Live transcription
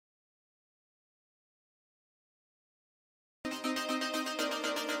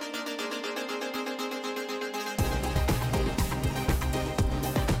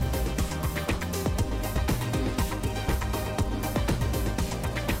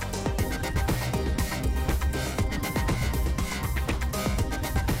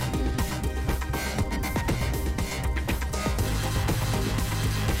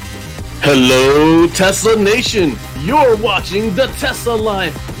Hello, Tesla Nation! You're watching the Tesla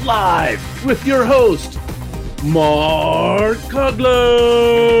Life live with your host, Mark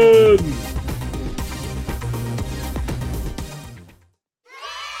Coughlin!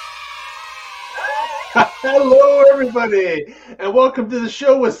 Hello, everybody, and welcome to the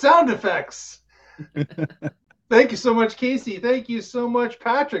show with sound effects. Thank you so much, Casey. Thank you so much,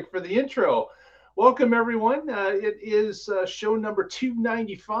 Patrick, for the intro. Welcome, everyone. It is show number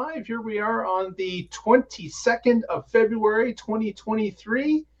 295. Here we are on the 22nd of February,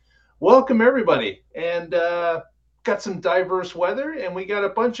 2023. Welcome, everybody. And got some diverse weather, and we got a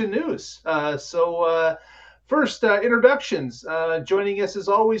bunch of news. First, introductions. Joining us, as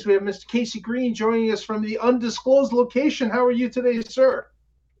always, we have Mr. Casey Green joining us from the undisclosed location. How are you today, sir?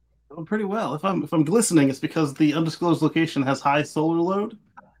 Oh, pretty well. If I'm glistening, it's because the undisclosed location has high solar load,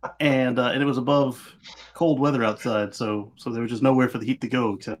 and it was above cold weather outside, so there was just nowhere for the heat to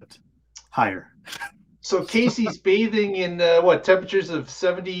go except higher. So Casey's bathing in what temperatures of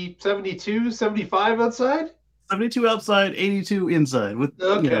 70, 72, 75 outside? 72 outside, 82 inside, with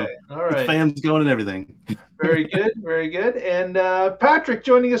all right, with fans going and everything. Very good, very good. And Patrick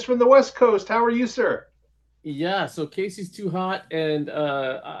joining us from the West Coast. How are you, sir? Yeah, so Casey's too hot, and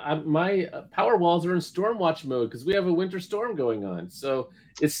my power walls are in storm watch mode because we have a winter storm going on. So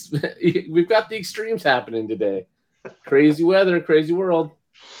we've got the extremes happening today. Crazy weather, crazy world.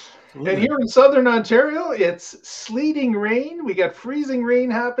 And here in Southern Ontario, it's sleeting rain. We got freezing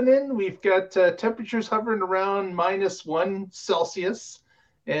rain happening. We've got temperatures hovering around -1 Celsius.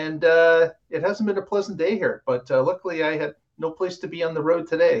 And it hasn't been a pleasant day here. But luckily, I had no place to be on the road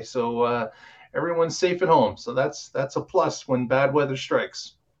today. So everyone's safe at home. So that's a plus when bad weather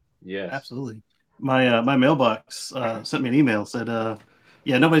strikes. Yeah, absolutely. My mailbox sent me an email, said,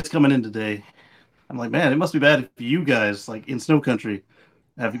 yeah, nobody's coming in today. I'm like, man, it must be bad if you guys, like in snow country,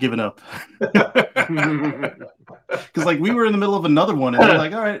 have given up. Because like we were in the middle of another one and they're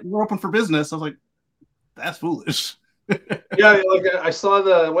like, all right, we're open for business. I was like, that's foolish. Yeah, like I saw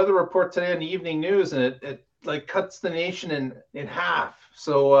the weather report today in the evening news, and it like cuts the nation in half.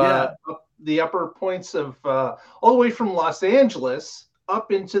 So the upper points of all the way from Los Angeles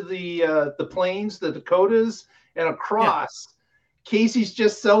up into the plains, the Dakotas, and across. Yeah. Casey's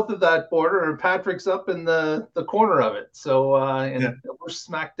just south of that border, and Patrick's up in the corner of it. So we're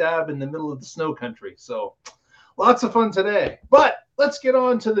smack dab in the middle of the snow country. So lots of fun today. But let's get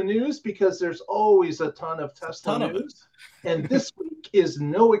on to the news because there's always a ton of Tesla news. And this week is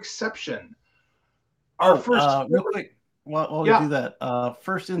no exception. Our first real quick, while we do that,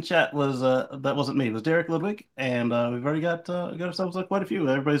 first in chat was that wasn't me, it was Derek Ludwig, and we've already got ourselves quite a few.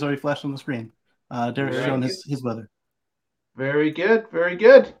 Everybody's already flashed on the screen. Derek's showing his weather. Very good, very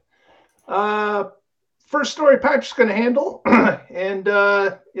good. First story Patrick's going to handle, and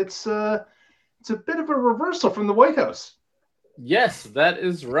it's a bit of a reversal from the White House. Yes, that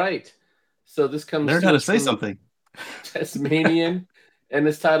is right. So this comes. Learn how to say something. Tasmanian, and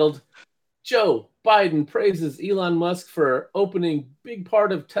it's titled "Joe Biden praises Elon Musk for opening big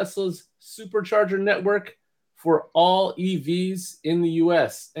part of Tesla's supercharger network for all EVs in the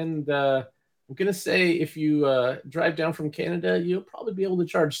U.S." And I'm going to say if you drive down from Canada, you'll probably be able to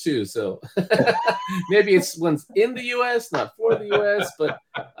charge too. So maybe it's one's in the U.S., not for the U.S., but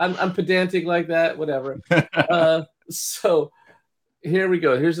I'm pedantic like that, whatever. So here we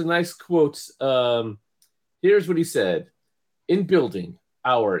go. Here's a nice quote. Here's what he said. In building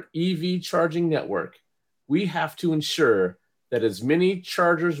our EV charging network, we have to ensure that as many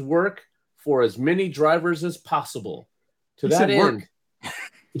chargers work for as many drivers as possible. To that end,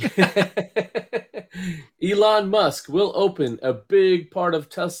 Elon Musk will open a big part of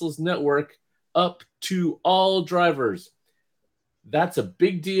Tesla's network up to all drivers. That's a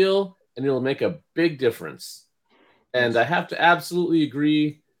big deal, and it'll make a big difference. And I have to absolutely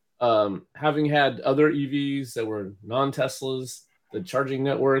agree. Having had other EVs that were non-Teslas, the charging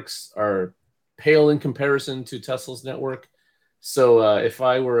networks are pale in comparison to Tesla's network. So if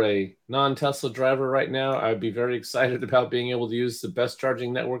I were a non-Tesla driver right now, I'd be very excited about being able to use the best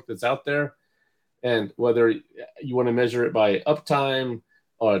charging network that's out there. And whether you want to measure it by uptime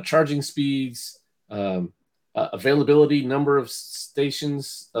or charging speeds, availability, number of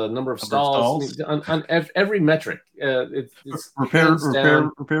stations, number of stalls. On every metric. It's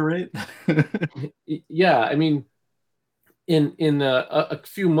repair rate. Yeah, I mean, in a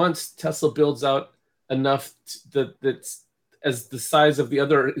few months, Tesla builds out enough that's as the size of the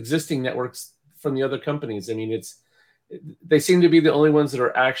other existing networks from the other companies. I mean, they seem to be the only ones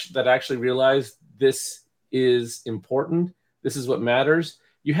that actually realize this is important. This is what matters.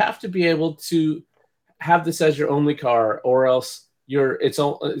 You have to be able to have this as your only car, or else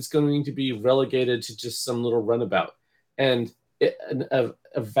it's going to be relegated to just some little runabout. And a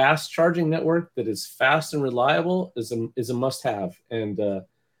vast charging network that is fast and reliable is a must-have. And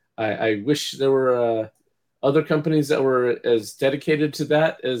I wish there were other companies that were as dedicated to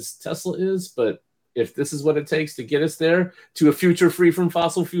that as Tesla is. But if this is what it takes to get us there to a future free from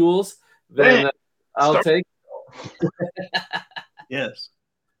fossil fuels, then I'll take it. Yes.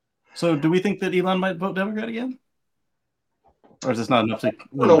 So do we think that Elon might vote Democrat again? Or is this not enough to I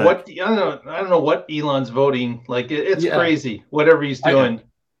don't know what Elon's voting. Like it's crazy. Whatever he's doing.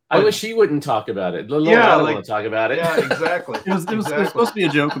 I wish he wouldn't talk about it. I don't want to talk about it. Yeah, exactly. It was supposed to be a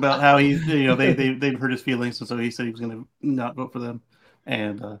joke about how they hurt his feelings, and so he said he was going to not vote for them.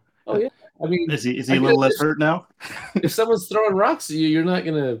 And I mean, is he a little less hurt now? If someone's throwing rocks at you, you're not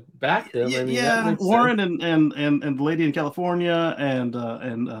going to back them. I mean, Warren and the lady in California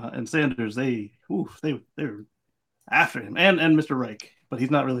and Sanders, they were after him, and Mr. Reich, but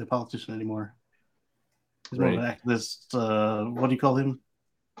he's not really a politician anymore. He's more of an activist. What do you call him?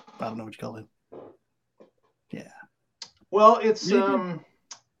 I don't know what you call him. Yeah. Well, it's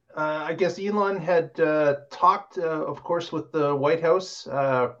I guess Elon had talked, of course, with the White House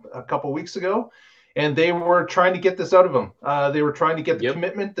a couple weeks ago, and they were trying to get this out of him. They were trying to get the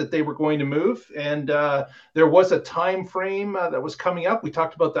commitment that they were going to move, and there was a time frame that was coming up. We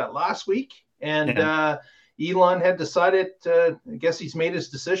talked about that last week, and Elon had decided, I guess he's made his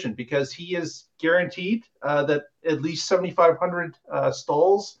decision, because he is guaranteed that at least 7,500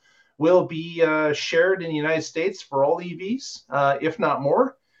 stalls will be shared in the United States for all EVs, if not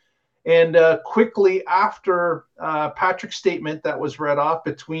more. And quickly after Patrick's statement that was read off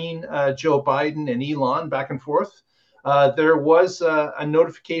between Joe Biden and Elon back and forth, there was a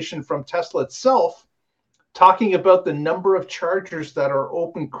notification from Tesla itself talking about the number of chargers that are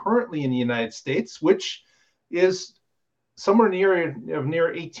open currently in the United States, which is somewhere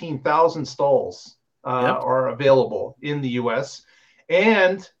near 18,000 stalls are available in the U.S.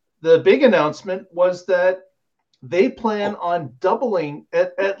 And the big announcement was that they plan on doubling,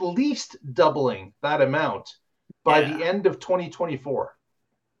 at least doubling that amount by the end of 2024.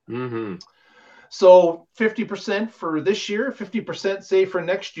 Mm-hmm. So 50% for this year, 50% say for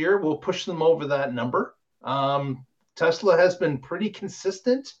next year will push them over that number. Tesla has been pretty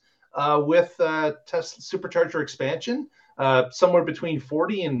consistent with Tesla supercharger expansion, somewhere between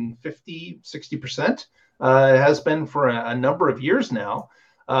 40 and 50, 60%. It has been for a number of years now.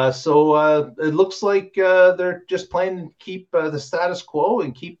 So it looks like they're just planning to keep the status quo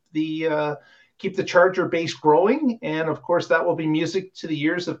and keep the charger base growing. And of course, that will be music to the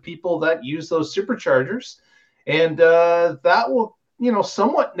ears of people that use those superchargers. And that will,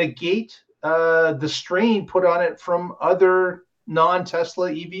 somewhat negate the strain put on it from other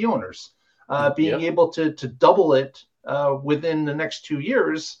non-Tesla EV owners. Being able to double it within the next 2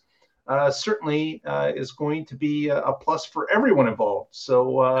 years certainly is going to be a plus for everyone involved.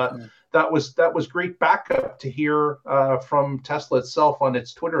 So that was great backup to hear from Tesla itself on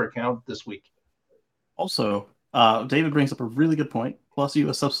its Twitter account this week. Also, David brings up a really good point. Plus,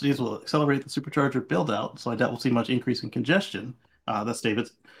 U.S. subsidies will accelerate the supercharger build-out, so I doubt we'll see much increase in congestion. That's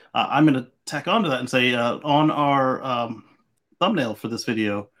David's. I'm going to tack on to that and say on our thumbnail for this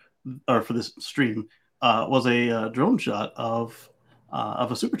video, or for this stream, was a drone shot of a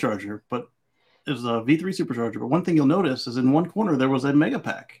supercharger, but it was a V3 supercharger. But one thing you'll notice is in one corner there was a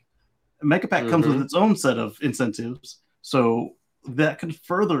Megapack. A Megapack comes with its own set of incentives, so that could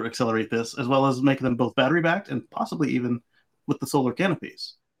further accelerate this, as well as make them both battery backed and possibly even with the solar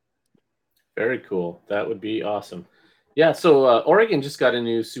canopies. Very cool. That would be awesome. Yeah, so Oregon just got a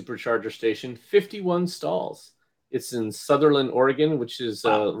new supercharger station, 51 stalls. It's in Sutherland, Oregon, which is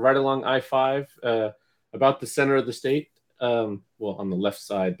right along I-5, about the center of the state. Well, on the left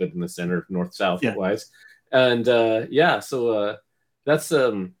side, but in the center, north-south wise. And so that's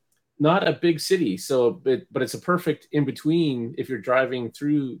not a big city, but it's a perfect in-between if you're driving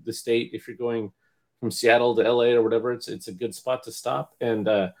through the state. If you're going from Seattle to LA or whatever, it's a good spot to stop. And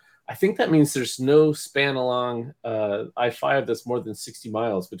I think that means there's no span along I-5 that's more than 60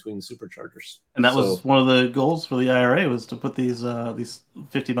 miles between the superchargers. And that was one of the goals for the IRA, was to put these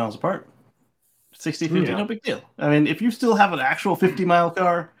 50 miles apart. 60, 50, no big deal. I mean, if you still have an actual 50-mile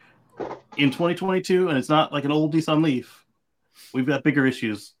car in 2022 and it's not like an old Nissan Leaf, we've got bigger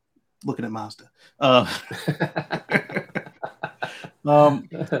issues looking at Mazda.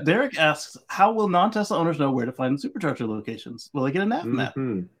 Derek asks, how will non-Tesla owners know where to find supercharger locations? Will they get an app map?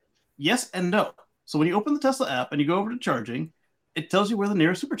 Yes and no. So when you open the Tesla app and you go over to charging, it tells you where the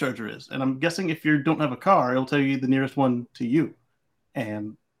nearest supercharger is. And I'm guessing if you don't have a car, it'll tell you the nearest one to you.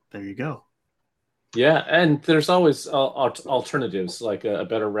 And there you go. Yeah, and there's always alternatives like a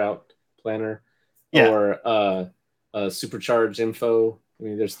better route planner or supercharge info. I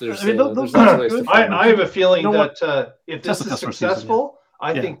mean, there's lots of ways to find I have a feeling that if this is successful,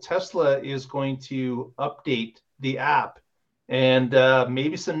 I think Tesla is going to update the app, and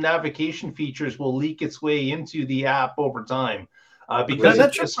maybe some navigation features will leak its way into the app over time. Because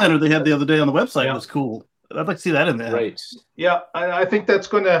that trip planner they had the other day on the website was cool. I'd like to see that in there. Right. Yeah, I think that's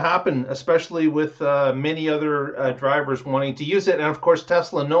going to happen, especially with many other drivers wanting to use it. And of course,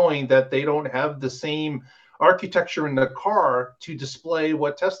 Tesla knowing that they don't have the same architecture in the car to display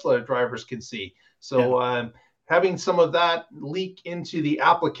what Tesla drivers can see. So having some of that leak into the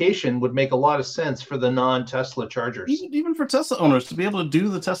application would make a lot of sense for the non-Tesla chargers. Even for Tesla owners to be able to do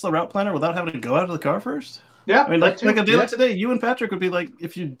the Tesla route planner without having to go out of the car first. Yeah. I mean, like a day like today, you and Patrick would be like,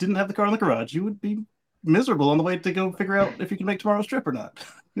 if you didn't have the car in the garage, you would be miserable on the way to go figure out if you can make tomorrow's trip or not.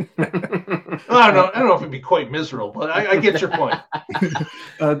 I don't know if it'd be quite miserable, but I get your point.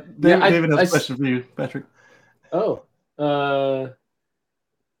 David has a question for you, Patrick. Oh,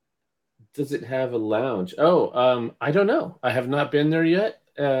 does it have a lounge? Oh, I don't know. I have not been there yet.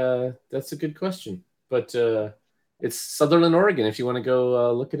 That's a good question, but it's Sutherland, Oregon. If you want to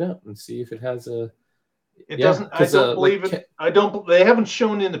go look it up and see if it has a. It doesn't. I don't believe it. I don't. They haven't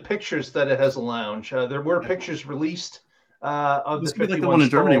shown in the pictures that it has a lounge. There were pictures released of this. This like the one in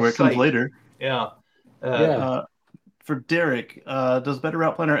Germany where it comes later. Yeah. For Derek, does Better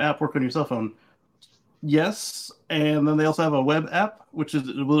Route Planner app work on your cell phone? Yes, and then they also have a web app, which is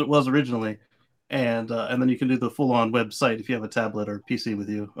it was originally, and then you can do the full-on website if you have a tablet or PC with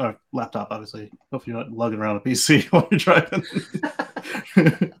you, or laptop, obviously. Hope you're not lugging around a PC while you're driving.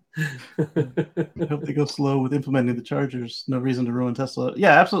 I hope they go slow with implementing the chargers. No reason to ruin Tesla.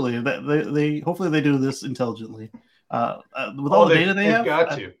 Yeah, absolutely. They hopefully they do this intelligently. With all the data they've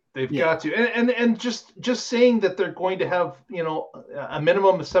got to. They've got to, and just saying that they're going to have a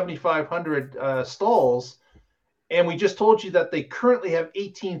minimum of 7,500 stalls, and we just told you that they currently have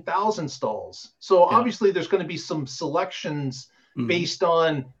 18,000 stalls. So obviously there's going to be some selections based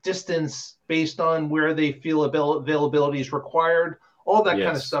on distance, based on where they feel availability is required. All that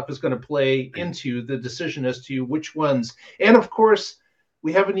kind of stuff is going to play into the decision as to which ones. And of course,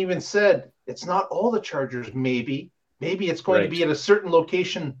 we haven't even said it's not all the chargers. Maybe it's going to be at a certain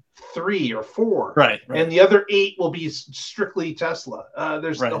location 3 or 4, right? And the other 8 will be strictly Tesla.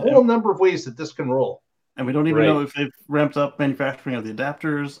 There's a whole number of ways that this can roll. And we don't even know if they've ramped up manufacturing of the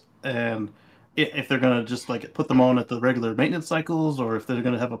adapters and if they're going to just like put them on at the regular maintenance cycles or if they're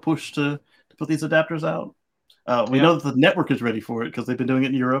going to have a push to put these adapters out. We know that the network is ready for it because they've been doing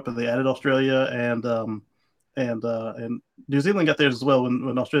it in Europe and they added Australia and New Zealand got theirs as well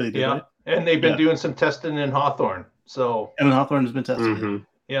when Australia did, right? And they've been doing some testing in Hawthorne. And Hawthorne has been tested. Mm-hmm.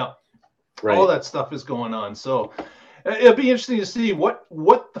 Yeah. Right. All that stuff is going on. So it'll be interesting to see what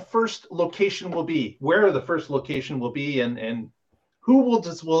the first location will be, where the first location will be, and who will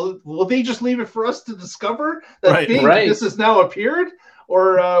they just leave it for us to discover that this has now appeared,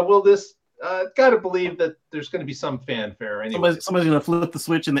 or will this? Got to believe that there's going to be some fanfare. Anyway. Somebody's going to flip the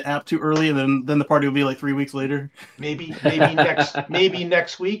switch in the app too early, and then the party will be like 3 weeks later. Maybe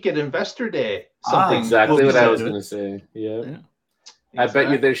next week at Investor Day. Exactly what I was going to say. Yeah. Exactly. I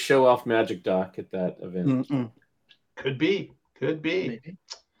bet you they show off Magic Dock at that event. Mm-mm. Could be. Maybe.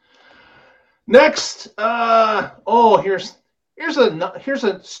 Next, here's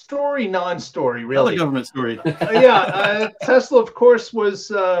a story, non-story, really. Another government story. Tesla, of course,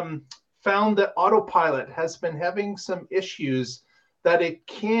 was found that autopilot has been having some issues that it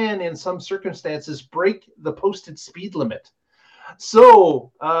can, in some circumstances, break the posted speed limit.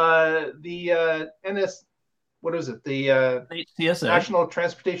 So the TSA, National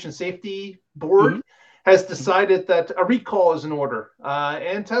Transportation Safety Board, has decided that a recall is in order.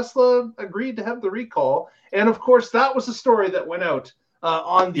 And Tesla agreed to have the recall. And of course, that was a story that went out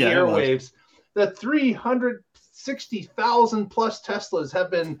on the airwaves, that 360,000 plus Teslas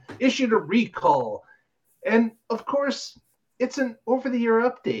have been issued a recall. And of course, it's an over-the-air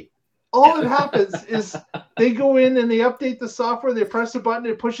update. All that happens is they go in and they update the software, they press a button,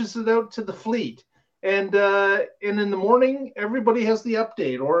 it pushes it out to the fleet. And in the morning, everybody has the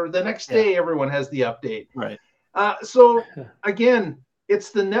update, or the next day, everyone has the update. Right. So again, it's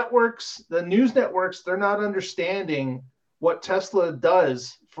the networks, the news networks, they're not understanding what Tesla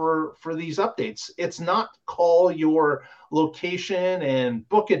does for these updates. It's not call your location and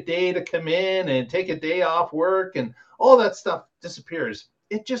book a day to come in and take a day off work, and all that stuff disappears.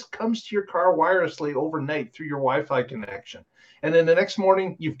 It just comes to your car wirelessly overnight through your Wi-Fi connection. And then the next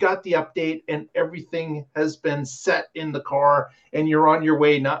morning, you've got the update and everything has been set in the car and you're on your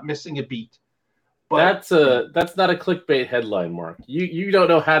way, not missing a beat. But that's not a clickbait headline, Mark. You don't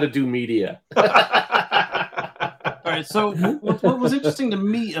know how to do media. All right. So what was interesting to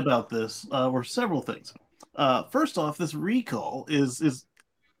me about this were several things. First off, this recall is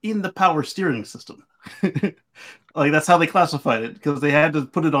in the power steering system. Like that's how they classified it, because they had to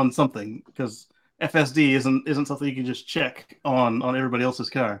put it on something, because FSD isn't something you can just check on everybody else's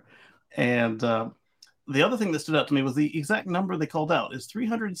car. And the other thing that stood out to me was the exact number they called out is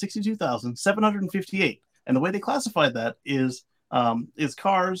 362,758. And the way they classified that is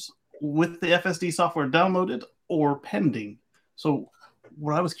cars with the FSD software downloaded or pending. So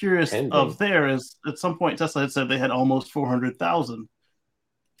what I was curious of there is, at some point Tesla had said they had almost 400,000.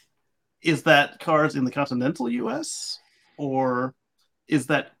 Is that cars in the continental U.S. or is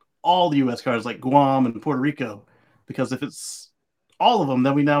that all the U.S. cars like Guam and Puerto Rico? Because if it's all of them,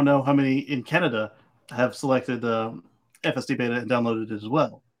 then we now know how many in Canada have selected FSD beta and downloaded it as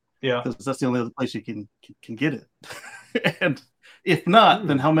well. Yeah, because that's the only other place you can get it. And if not,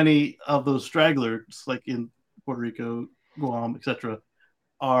 then how many of those stragglers, like in Puerto Rico, Guam, etc.,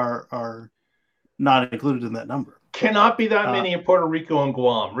 are not included in that number? Cannot be that many in Puerto Rico and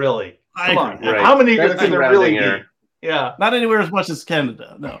Guam, really. Come on, right. How many can there really be? Yeah, not anywhere as much as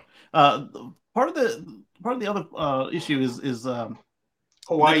Canada. No. Part of the other issue is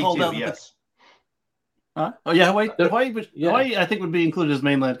Hawaii too. Yes. Oh yeah, Hawaii. Hawaii, I think, would be included as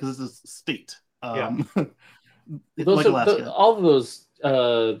mainland because it's a state. All of those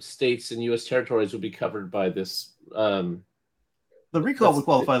states and U.S. territories would be covered by this. The recall would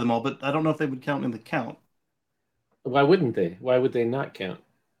qualify them all, but I don't know if they would count in the count. Why wouldn't they? Why would they not count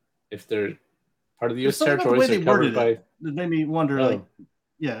if they're part of the U.S. territories? Are covered by... It made me wonder. It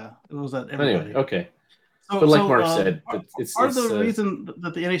was that everybody. Anyway, okay. But like Mark said, part of the reason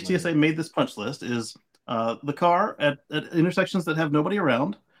that the NHTSA made this punch list is the car at intersections that have nobody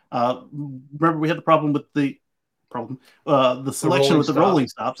around. Remember, we had the problem with the selection with the rolling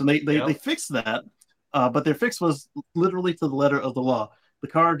stops, and they fixed that. But their fix was literally to the letter of the law. The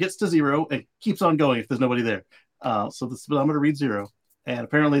car gets to 0 and keeps on going if there's nobody there. So the speedometer reads 0. And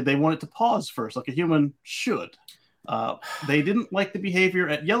apparently they want it to pause first, like a human should. They didn't like the behavior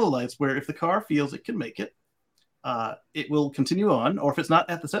at yellow lights, where if the car feels it can make it, it will continue on. Or if it's not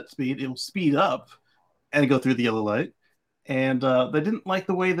at the set speed, it will speed up and go through the yellow light. And they didn't like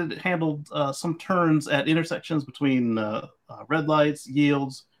the way that it handled some turns at intersections between red lights,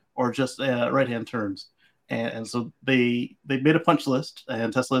 yields, or just right-hand turns. And so they made a punch list,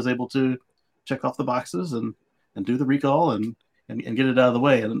 and Tesla is able to check off the boxes and do the recall and get it out of the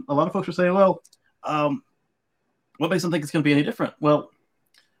way. And a lot of folks are saying, well, what makes them think it's going to be any different? Well,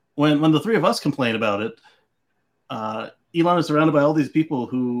 when the three of us complain about it, Elon is surrounded by all these people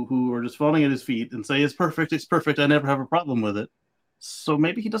who are just falling at his feet and say, it's perfect, I never have a problem with it. So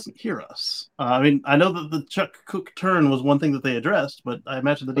maybe he doesn't hear us. I mean, I know that the Chuck Cook turn was one thing that they addressed, but I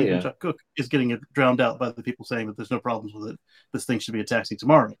imagine that even Chuck Cook is getting it drowned out by the people saying that there's no problems with it. This thing should be a taxi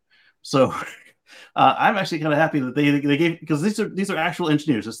tomorrow. So I'm actually kind of happy that they gave, because these are actual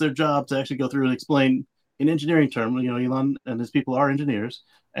engineers. It's their job to actually go through and explain in engineering terms. You know, Elon and his people are engineers,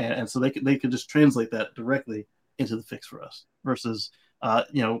 and so they could just translate that directly into the fix for us. Versus,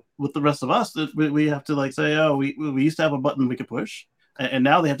 with the rest of us, we have to like say, oh, we used to have a button we could push, and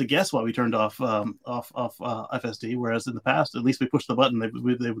now they have to guess why we turned off FSD. Whereas in the past, at least we pushed the button,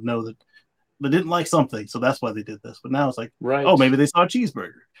 they would know that they didn't like something, so that's why they did this. But now it's like, oh, maybe they saw a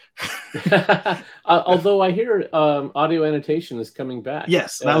cheeseburger. Although I hear audio annotation is coming back.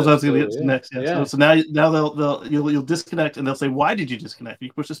 Yes, that was what I was going to get next. Yeah. Yeah. So now you'll disconnect, and they'll say, why did you disconnect?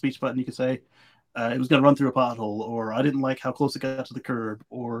 You push the speech button, you can say, it was going to run through a pothole, or I didn't like how close it got to the curb,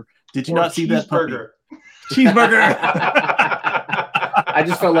 or did you not see that puppy? Cheeseburger. I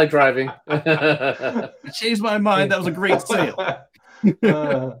just felt like driving. It changed my mind. That was a great sale. This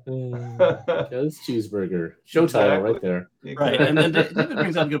cheeseburger show title right there. Right, and then David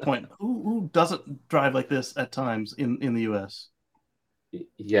brings up a good point. Who doesn't drive like this at times in the U.S.?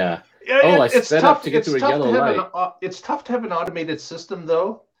 Yeah. I sped tough, up to get to a yellow light. It's tough to have an automated system,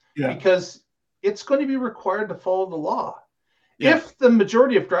 though, because it's going to be required to follow the law. Yeah. If the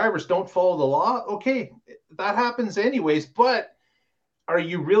majority of drivers don't follow the law, okay, that happens anyways. But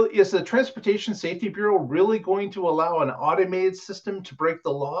is the Transportation Safety Bureau really going to allow an automated system to break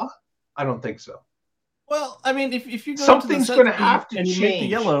the law? I don't think so. Well, I mean, if you go something's going to have to change. You make the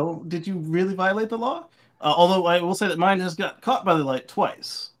yellow, did you really violate the law? Although I will say that mine has got caught by the light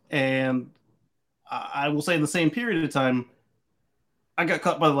twice, and I will say in the same period of time, I got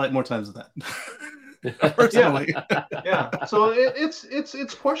caught by the light more times than that. personally. Yeah. So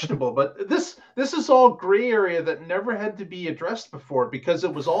it's questionable, but this is all gray area that never had to be addressed before because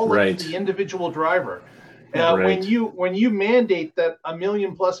it was all up to the individual driver. When you mandate that 1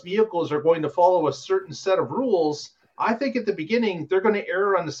 million plus vehicles are going to follow a certain set of rules, I think at the beginning they're going to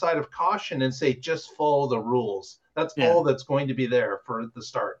err on the side of caution and say just follow the rules. That's all that's going to be there for the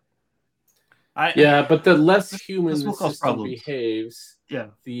start. But the less human the system behaves, yeah,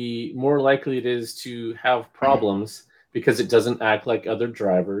 the more likely it is to have problems because it doesn't act like other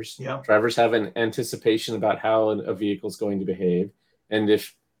drivers. Yeah. Drivers have an anticipation about how a vehicle is going to behave. And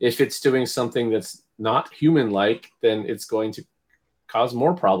if it's doing something that's not human-like, then it's going to cause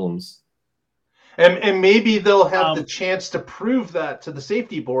more problems. And maybe they'll have the chance to prove that to the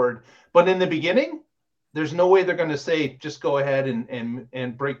safety board. But in the beginning, there's no way they're going to say, just go ahead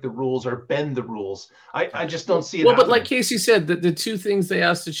and break the rules or bend the rules. I just don't see it happening. But like Casey said, the two things they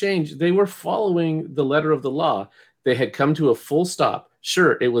asked to change, they were following the letter of the law. They had come to a full stop.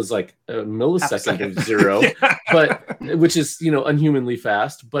 Sure, it was like a millisecond of zero, but which is, unhumanly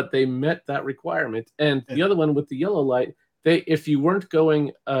fast, but they met that requirement. And the other one with the yellow light, if you weren't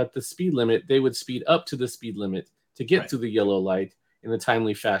going at the speed limit, they would speed up to the speed limit to get to the yellow light in a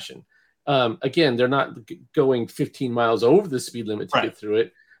timely fashion. Again, they're not going 15 miles over the speed limit to get through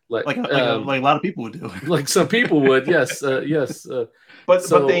it. Like a lot of people would do. Like some people would, yes.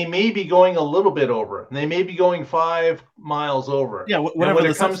 But they may be going a little bit over. They may be going 5 miles over. Yeah, whatever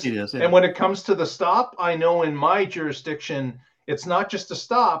the subspeed is. Yeah. And when it comes to the stop, I know in my jurisdiction, it's not just a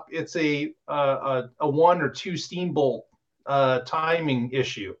stop. It's a 1 or 2 steamboat timing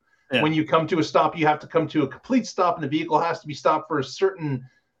issue. Yeah. When you come to a stop, you have to come to a complete stop, and the vehicle has to be stopped for a certain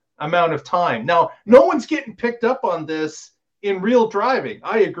amount of time. Now, no one's getting picked up on this in real driving.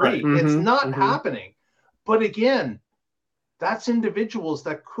 I agree. Right. It's not happening. But again, that's individuals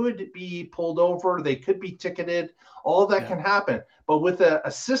that could be pulled over. They could be ticketed. All of that can happen. But with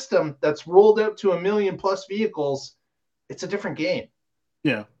a system that's rolled out to 1 million plus vehicles, it's a different game.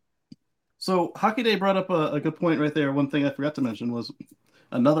 Yeah. So Hockey Day brought up a good point right there. One thing I forgot to mention was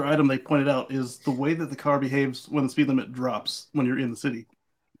another item they pointed out is the way that the car behaves when the speed limit drops when you're in the city.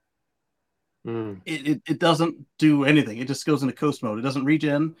 It doesn't do anything. It just goes into coast mode. It doesn't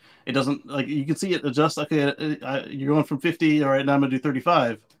regen. It doesn't, like, you can see it adjust. Okay, you're going from 50. All right, now I'm gonna do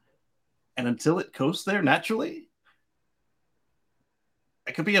 35. And until it coasts there naturally,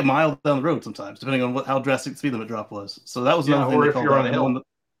 it could be a mile down the road sometimes, depending on how drastic the speed limit drop was. So that was another thing. Or if you're on the hill.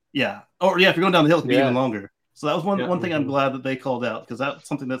 Yeah. Or if you're going down the hill, it could be even longer. So that was one thing I'm glad that they called out, because that's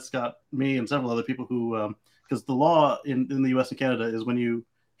something that's got me and several other people who, because the law in the U.S. and Canada is when you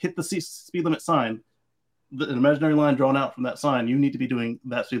hit the speed limit sign, an imaginary line drawn out from that sign, you need to be doing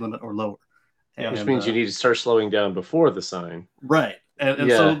that speed limit or lower. Which means you need to start slowing down before the sign. Right. And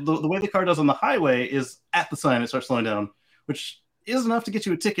so the way the car does on the highway is at the sign it starts slowing down, which is enough to get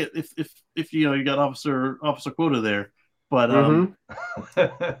you a ticket if you got officer quota there. But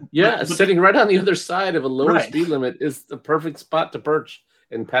sitting right on the other side of a lower speed limit is the perfect spot to perch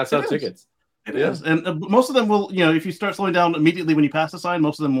and pass out tickets. It is. And most of them will, if you start slowing down immediately when you pass the sign,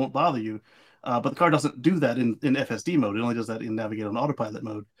 most of them won't bother you. But the car doesn't do that in FSD mode. It only does that in Navigate on Autopilot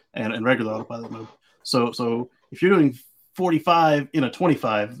mode and regular Autopilot mode. So if you're doing 45 in a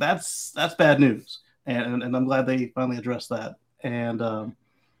 25, that's bad news. And I'm glad they finally addressed that. And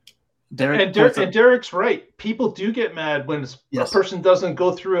Derek's right. People do get mad when a person doesn't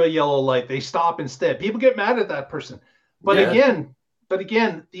go through a yellow light. They stop instead. People get mad at that person. But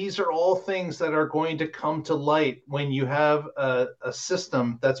again, these are all things that are going to come to light when you have a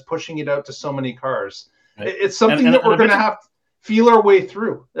system that's pushing it out to so many cars. Right. It's something that we're going to have to feel our way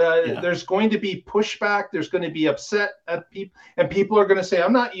through. There's going to be pushback. There's going to be upset at people. And people are going to say,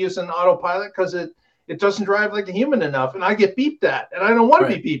 I'm not using autopilot because it doesn't drive like a human enough. And I get beeped at. And I don't want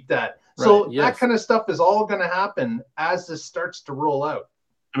to be beeped at. So that kind of stuff is all going to happen as this starts to roll out.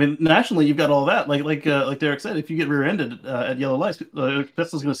 I mean, nationally, you've got all that. Like Derek said, if you get rear-ended at yellow lights,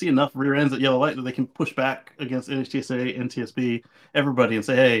 Tesla's going to see enough rear ends at yellow light that they can push back against NHTSA, NTSB, everybody, and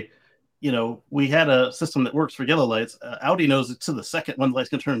say, hey, we had a system that works for yellow lights. Audi knows it's to the second when the light's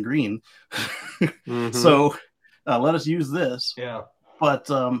going to turn green. So let us use this. Yeah. But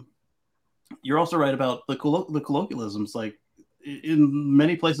you're also right about the colloquialisms. Like in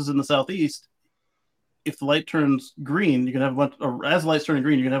many places in the Southeast, if the light turns green, you can have as the light's turning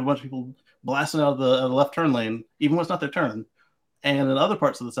green, you can have a bunch of people blasting out of the left turn lane, even when it's not their turn. And in other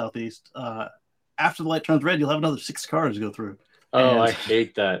parts of the Southeast, after the light turns red, you'll have another 6 cars go through. I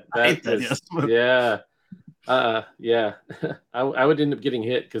hate that. I would end up getting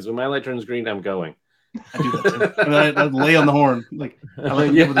hit because when my light turns green, I'm going. I do that too. And I'd lay on the horn. Like, I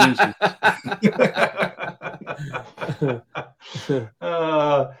like Yeah.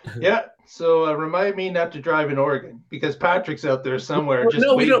 Yeah. So remind me not to drive in Oregon because Patrick's out there somewhere. Just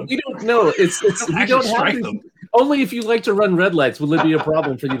no, waiting. we don't know. It's we don't have to. Only if you like to run red lights will it be a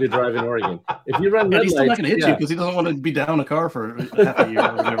problem for you to drive in Oregon. If you run red he's lights, still not going to hit you because he doesn't want to be down a car for half a year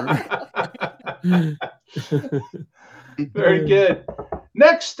or whatever. Very good.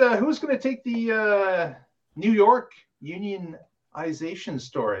 Next, who's going to take the New York unionization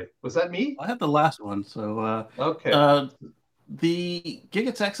story? Was that me? I had the last one. So okay. The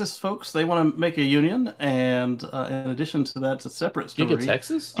Giga Texas folks, they want to make a union, and in addition to that, it's a separate story. Giga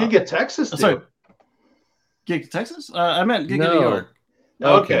Texas? Giga Texas? Sorry. Giga Texas? I meant Giga New York.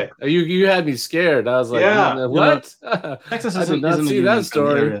 Okay. You had me scared. I was like, yeah. What? Texas I did not see that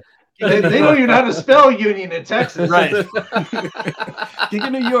story. They don't even know how to spell union in Texas. Right. Giga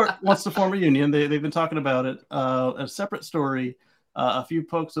New York wants to form a union. They've been talking about it. A separate story. A few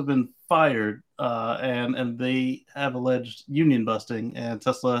folks have been fired, and they have alleged union busting. And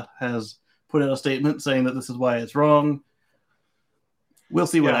Tesla has put out a statement saying that this is why it's wrong. We'll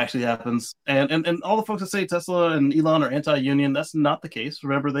see what actually happens. And all the folks that say Tesla and Elon are anti-union, that's not the case.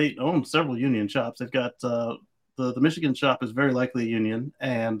 Remember, they own several union shops. They've got the Michigan shop is very likely a union,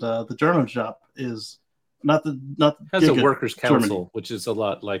 and the German shop is not has a workers' council, Germany, which is a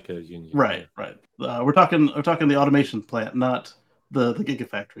lot like a union. Right. We're talking the automation plant, not the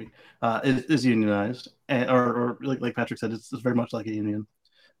Gigafactory. Is unionized, or like Patrick said, it's very much like a union.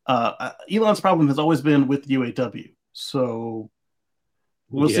 Elon's problem has always been with UAW, so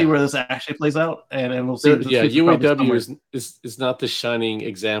we'll see where this actually plays out, and we'll see. UAW is not the shining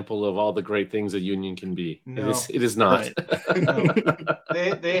example of all the great things a union can be. No. It is not. Right.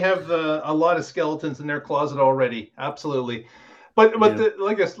 No. They have a lot of skeletons in their closet already. Absolutely. But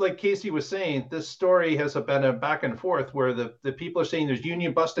like Casey was saying, this story has been a back and forth where the people are saying there's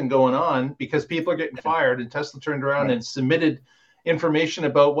union busting going on because people are getting fired, and Tesla turned around and submitted information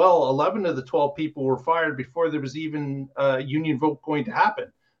about, 11 of the 12 people were fired before there was even a union vote going to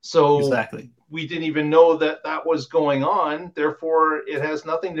happen. So exactly, we didn't even know that was going on. Therefore, it has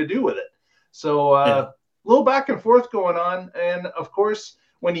nothing to do with it. So a little back and forth going on. And of course,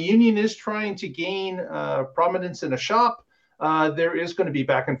 when a union is trying to gain prominence in a shop, there is going to be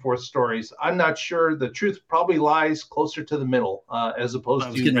back and forth stories. I'm not sure. The truth probably lies closer to the middle as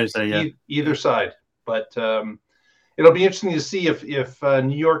opposed to either side. But it'll be interesting to see if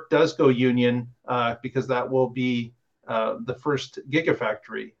New York does go union, because that will be the first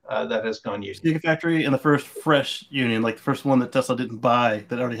Gigafactory that has gone union. Gigafactory and the first fresh union, like the first one that Tesla didn't buy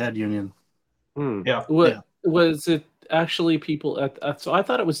that already had union. Yeah. Was it actually people so I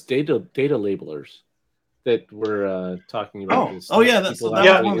thought it was data labelers that were talking about this. Oh yeah, that was one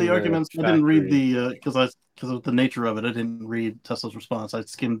of the arguments. I didn't read the because of the nature of it. I didn't read Tesla's response. I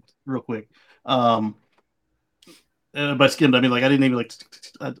skimmed real quick. By skimmed, I mean like I didn't even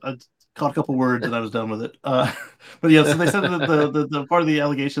I caught a couple words and I was done with it. But yeah, so they said that the part of the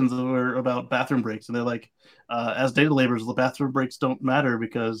allegations were about bathroom breaks, and they're like, as data laborers, the bathroom breaks don't matter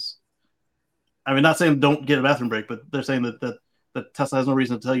because, I mean, not saying don't get a bathroom break, but they're saying that Tesla has no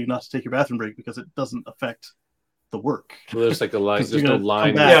reason to tell you not to take your bathroom break because it doesn't affect the work. Well, there's like a line. There's no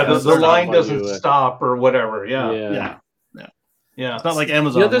line. The line doesn't stop or whatever. Yeah. It's not like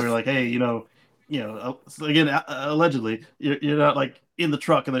Amazon where you're like, hey, again, allegedly, you're not like in the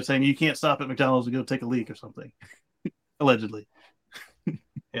truck and they're saying you can't stop at McDonald's and go take a leak or something. Allegedly.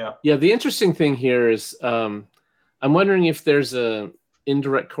 Yeah. The interesting thing here is I'm wondering if there's a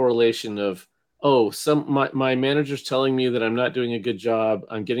indirect correlation of, my manager's telling me that I'm not doing a good job.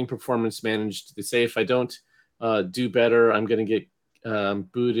 I'm getting performance managed. They say if I don't do better, I'm going to get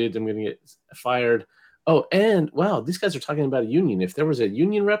booted. I'm going to get fired. Oh, and wow, these guys are talking about a union. If there was a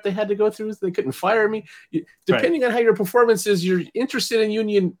union rep they had to go through, they couldn't fire me. Depending on how your performance is, you're interested in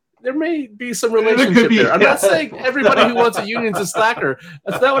union. There may be some relationship there. I'm not saying everybody who wants a union's a slacker.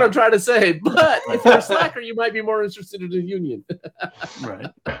 That's not what I'm trying to say. But if you're a slacker, you might be more interested in a union.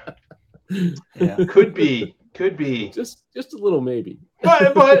 Right. Yeah. Could be. Just a little maybe.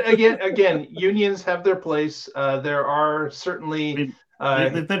 But again, unions have their place. There are certainly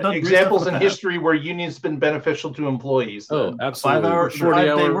examples in history where unions been beneficial to employees. Oh, absolutely.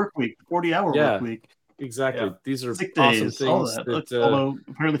 5-day work week, 40-hour work week. Exactly. Yeah. These are sick awesome days, things. All that. Although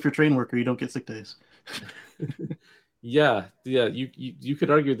apparently if you're a train worker, you don't get sick days. Yeah. You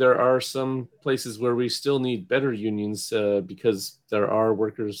could argue there are some places where we still need better unions because there are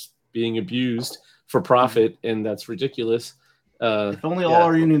workers being abused for profit, and that's ridiculous. If only all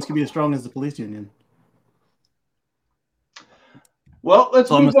our unions could be as strong as the police union. Well, let's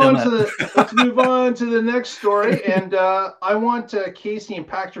move on to the next story, and I want Casey and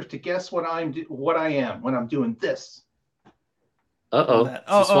Patrick to guess what I am when I'm doing this.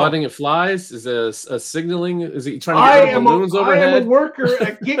 Swatting at flies? Is a signaling? Is he trying to get balloons overhead? I am a worker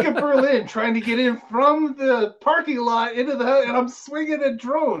at Giga Berlin trying to get in from the parking lot into the house, and I'm swinging at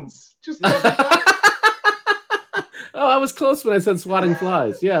drones. Just I was close when I said swatting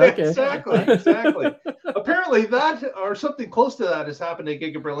flies. Yeah, okay. Exactly. Apparently that, or something close to that, has happened at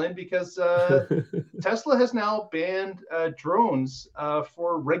Giga Berlin because Tesla has now banned drones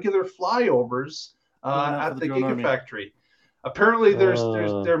for regular flyovers at the Gigafactory. Apparently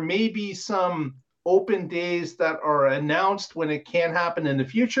there may be some open days that are announced when it can happen in the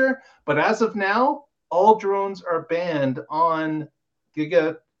future, but as of now, all drones are banned on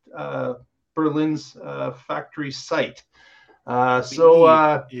Giga Berlin's factory site. Is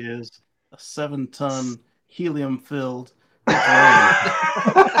a 7-ton helium-filled drone.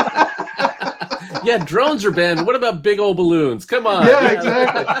 Yeah, drones are banned. What about big old balloons? Come on. Yeah,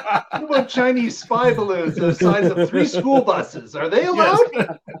 exactly. What about Chinese spy balloons the size of 3 school buses? Are they allowed?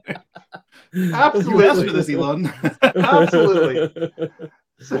 Yes. Absolutely. Ask for this, Elon. Absolutely.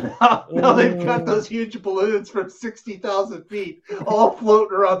 So now they've got those huge balloons from 60,000 feet all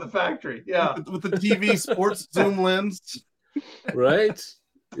floating around the factory. Yeah. With the TV sports zoom lens. Right.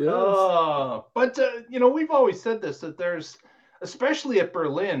 Yes. But, we've always said this, that there's, especially at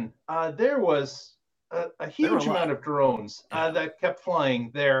Berlin, there was a huge amount of drones that kept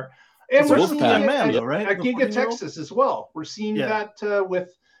flying there. And we're seeing it at Giga Texas as well. We're seeing that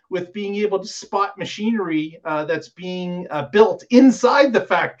with being able to spot machinery that's being built inside the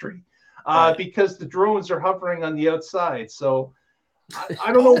factory because the drones are hovering on the outside. So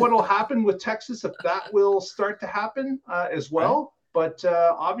I don't know what will happen with Texas if that will start to happen as well. But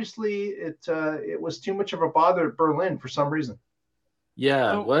obviously it was too much of a bother at Berlin for some reason.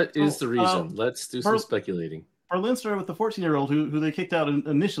 Yeah, what is the reason? Let's do some speculating. Berlin started with the 14-year-old who they kicked out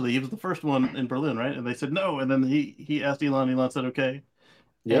initially. He was the first one in Berlin, right? And they said no. And then he asked Elon. Elon said okay.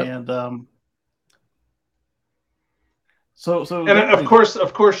 Yeah. And of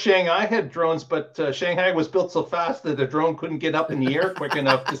course, Shanghai had drones, but Shanghai was built so fast that the drone couldn't get up in the air quick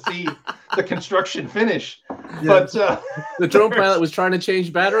enough to see the construction finish. Yeah. But the drone pilot was trying to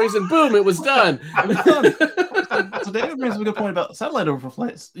change batteries, and boom, it was done. So David brings up a good point about satellite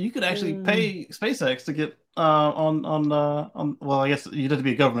overflights. You could actually pay SpaceX to get on. Well, I guess you'd have to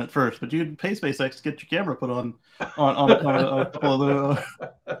be a government first, but you'd pay SpaceX to get your camera put on a couple of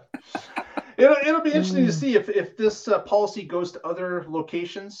the. It'll be interesting to see if this policy goes to other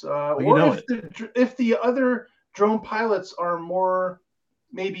locations, or if the other drone pilots are more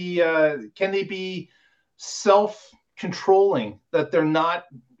maybe can they be self-controlling, that they're not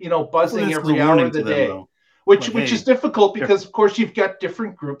buzzing every hour of the day. Which is difficult because, of course, you've got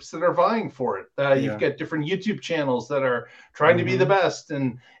different groups that are vying for it. You've got different YouTube channels that are trying to be the best,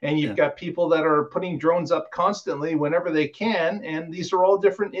 and you've got people that are putting drones up constantly whenever they can, and these are all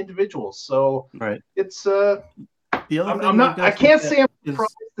different individuals. So it's I can't say I'm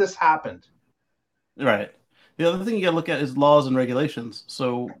surprised this happened. Right. The other thing you got to look at is laws and regulations.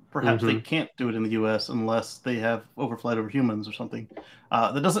 So perhaps they can't do it in the U.S. unless they have overflight over humans or something.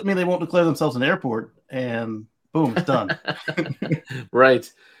 That doesn't mean they won't declare themselves an airport, and boom, it's done. Right.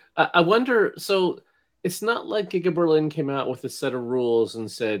 I wonder, so it's not like Giga Berlin came out with a set of rules and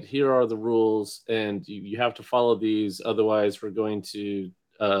said, here are the rules, and you have to follow these, otherwise we're going to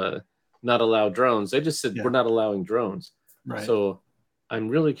not allow drones. They just said, we're not allowing drones. Right. So I'm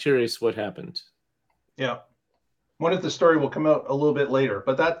really curious what happened. Yeah. One of the story will come out a little bit later,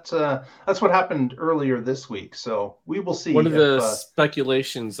 but that's what happened earlier this week. So we will see. One of the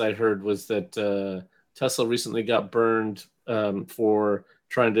speculations I heard was that Tesla recently got burned for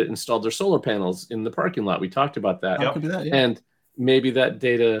trying to install their solar panels in the parking lot. We talked about that. And maybe that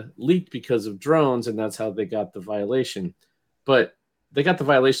data leaked because of drones, and that's how they got the violation. But they got the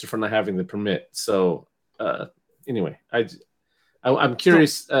violation for not having the permit. So anyway, I'm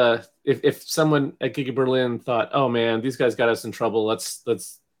curious if someone at Giga Berlin thought, "Oh man, these guys got us in trouble. Let's put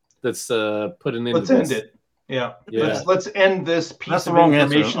an end. Let's end it. Yeah. Let's end this piece of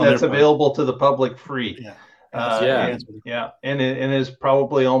information that's available to the public free. And it is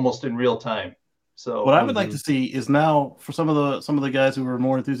probably almost in real time. So what I would like to see is now for some of the guys who are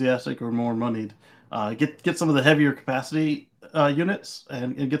more enthusiastic or more moneyed, get some of the heavier capacity units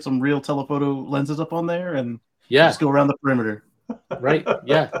and get some real telephoto lenses up on there and just go around the perimeter. Right.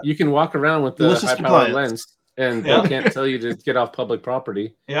 Yeah. You can walk around with the high-powered lens, and they can't tell you to get off public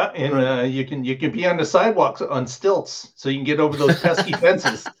property. Yeah, and you can be on the sidewalks on stilts, so you can get over those pesky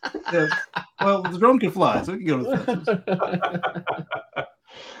fences. Well, the drone can fly, so we can go to the fences.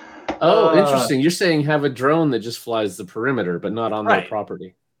 Oh, interesting. You're saying have a drone that just flies the perimeter, but not on their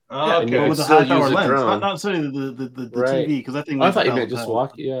property. Okay. Well, with a high-power lens, not necessarily the TV, because that thing. I thought you meant just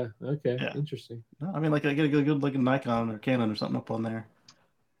walk. Yeah. Okay. Yeah. Interesting. No, I mean, like I get a good like a Nikon or Canon or something up on there.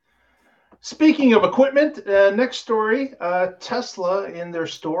 Speaking of equipment, next story: Tesla in their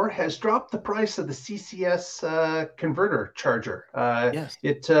store has dropped the price of the CCS converter charger. Yes.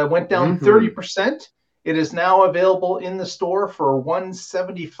 It went down 30%. It is now available in the store for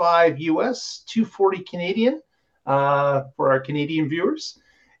 $175 US, $240 Canadian for our Canadian viewers,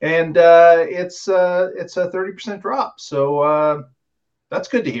 and it's a 30% drop. So that's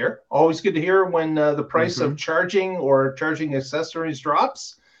good to hear. Always good to hear when the price of charging or charging accessories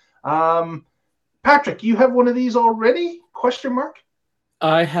drops. Patrick, you have one of these already? Question mark.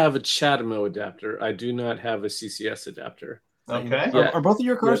 I have a CHAdeMO adapter. I do not have a CCS adapter. Okay. Yeah. Are both of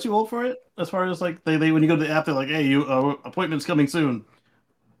your cars too old for it? As far as like they when you go to the app, they're like, "Hey, you appointments coming soon."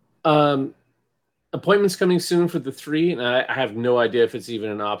 Appointments coming soon for the 3, and I have no idea if it's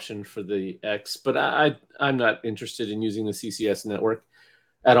even an option for the X. But I'm not interested in using the CCS network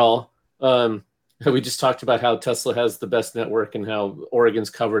at all. We just talked about how Tesla has the best network and how Oregon's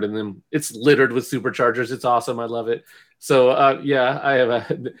covered in them. It's littered with superchargers. It's awesome. I love it. So I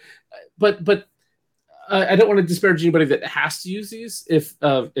have but I don't want to disparage anybody that has to use these. If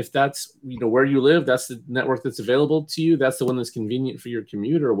that's where you live, that's the network that's available to you. That's the one that's convenient for your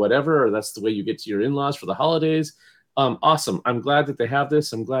commute or whatever, or that's the way you get to your in-laws for the holidays. Awesome. I'm glad that they have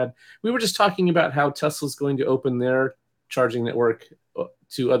this. I'm glad. We were just talking about how Tesla's going to open their charging network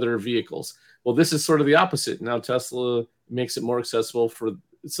to other vehicles. Well, this is sort of the opposite. Now Tesla makes it more accessible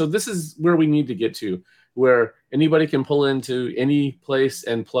so this is where we need to get to, where anybody can pull into any place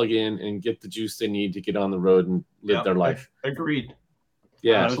and plug in and get the juice they need to get on the road and live their life. Agreed.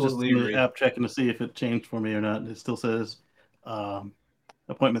 Yeah, I was just in the app checking to see if it changed for me or not. It still says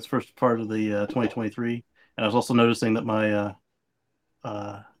appointments first part of the 2023, and I was also noticing that my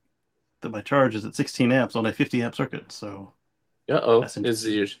charge is at 16 amps on a 50 amp circuit. So,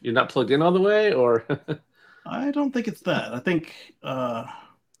 you're not plugged in all the way, or? I don't think it's that. I think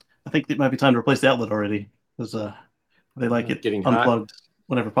it might be time to replace the outlet already, because they like it getting unplugged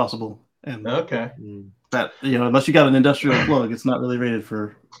whenever possible. And okay, that unless you got an industrial plug, it's not really rated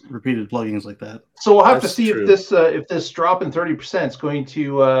for repeated pluggings like that. So we'll have to see if this drop in 30% is going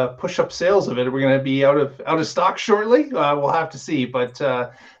to push up sales of it. We're going to be out of stock shortly. We'll have to see, but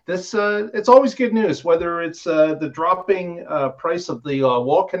this it's always good news, whether it's the dropping price of the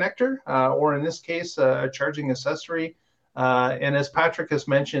wall connector or in this case a charging accessory. And as Patrick has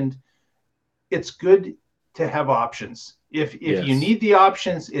mentioned, it's good to have options. If you need the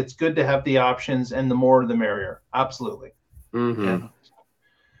options, it's good to have the options, and the more the merrier. Absolutely. Yeah.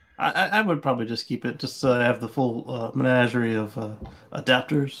 I would probably just keep it, just have the full menagerie of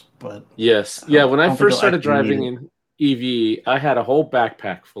adapters. But yes, when I first started driving in EV, I had a whole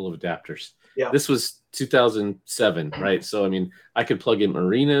backpack full of adapters. Yeah. This was 2007, right? So I mean, I could plug in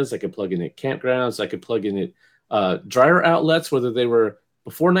marinas, I could plug in at campgrounds, I could plug in at dryer outlets, whether they were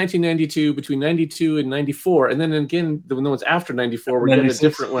before 1992, between 92 and 94, and then again the ones after 94 were getting a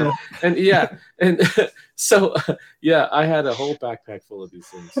different one. And so I had a whole backpack full of these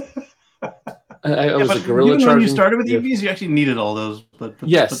things. I was a gorilla charging. When you started with EVs, you actually needed all those, but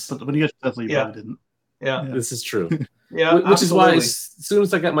yes, but when you got to Tesla, you probably didn't. Yeah, this is true. Which is why as soon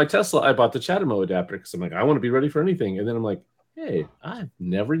as I got my Tesla, I bought the CHAdeMO adapter because I'm like, I want to be ready for anything, and then I'm like, hey, I've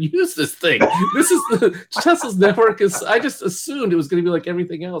never used this thing. This is the Tesla's network. I just assumed it was going to be like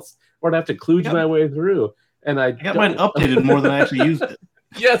everything else, where I'd have to kludge my way through. And I got mine updated more than I actually used it.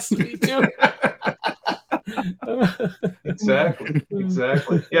 Yes, me too. Exactly.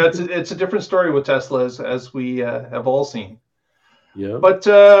 Yeah, it's a different story with Tesla, as we have all seen. Yeah. But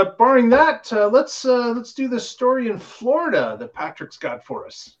barring that, let's do this story in Florida that Patrick's got for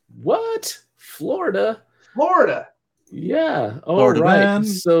us. What? Florida. Yeah. Oh, Florida right. man.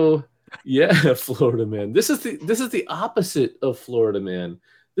 So, Florida man. This is the opposite of Florida man.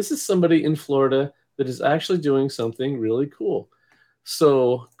 This is somebody in Florida that is actually doing something really cool.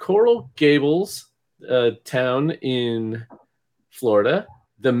 So, Coral Gables, town in Florida,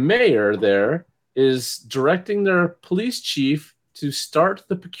 the mayor there is directing their police chief to start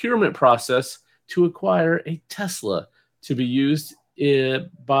the procurement process to acquire a Tesla to be used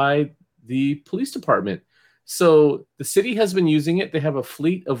by the police department. So the city has been using it. They have a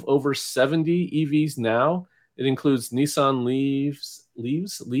fleet of over 70 EVs now. It includes Nissan Leafs,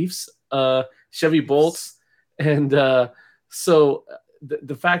 Chevy Bolts. And so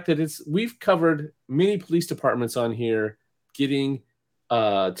the fact that we've covered many police departments on here getting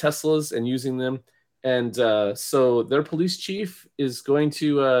Teslas and using them. And so their police chief is going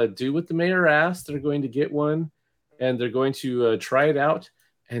to do what the mayor asked. They're going to get one, and they're going to try it out.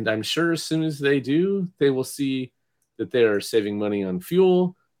 And I'm sure as soon as they do, they will see that they're saving money on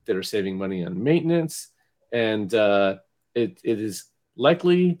fuel, they're saving money on maintenance, and it is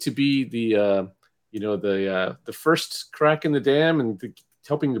likely to be the first crack in the dam and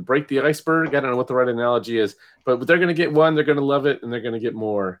helping to break the iceberg. I don't know what the right analogy is, but they're going to get one, they're going to love it, and they're going to get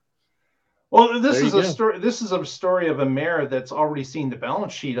more. Well, this is a story. This is a story of a mayor that's already seen the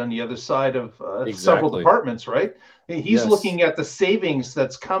balance sheet on the other side of several departments, right? He's looking at the savings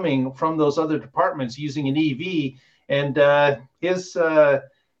that's coming from those other departments using an EV, and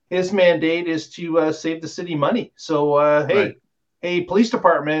his mandate is to save the city money. So, hey, police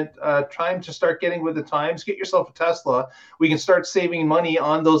department, time to start getting with the times. Get yourself a Tesla. We can start saving money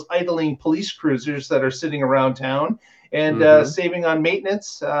on those idling police cruisers that are sitting around town, and saving on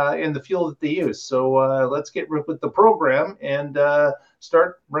maintenance and the fuel that they use. So let's get with the program and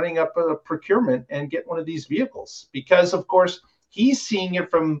start running up a procurement and get one of these vehicles. Because, of course, he's seeing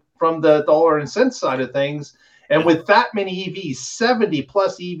it from the dollar and cents side of things. And with that many EVs, 70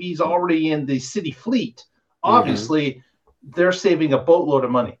 plus EVs already in the city fleet, obviously they're saving a boatload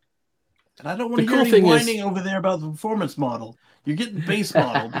of money. And I don't want to hear any whining over there about the performance model. You're getting base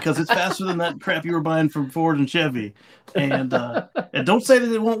model because it's faster than that crap you were buying from Ford and Chevy. And don't say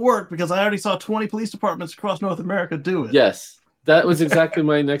that it won't work, because I already saw 20 police departments across North America do it. Yes, that was exactly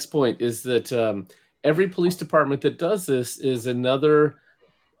my next point, is that every police department that does this is another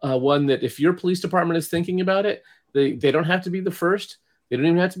one that if your police department is thinking about it, they don't have to be the first. They don't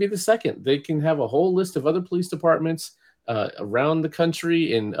even have to be the second. They can have a whole list of other police departments around the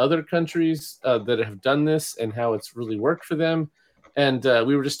country, in other countries that have done this and how it's really worked for them. And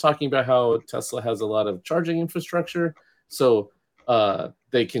we were just talking about how Tesla has a lot of charging infrastructure. So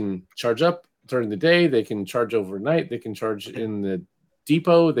they can charge up during the day, they can charge overnight, they can charge in the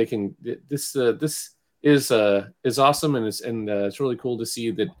depot. They can. This is awesome, and it's really cool to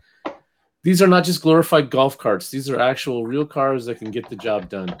see that these are not just glorified golf carts. These are actual real cars that can get the job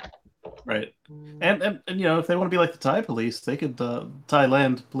done. Right. And if they want to be like the Thai police, they could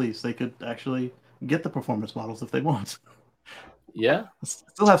Thailand police, they could actually get the performance models if they want. Yeah.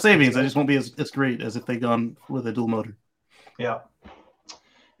 Still have savings. They just won't be as great as if they'd gone with a dual motor. Yeah.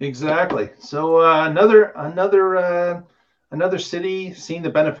 Exactly. So another city seeing the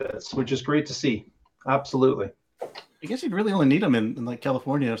benefits, which is great to see. Absolutely. I guess you'd really only need them in like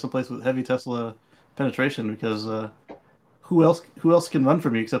California or someplace with heavy Tesla penetration, because who else can run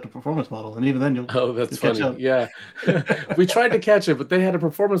from you except a performance model? And even then you'll that's funny. Yeah. We tried to catch it, but they had a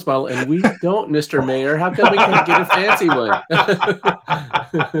performance model and we don't, Mr. Mayor. How come we can't get a fancy one?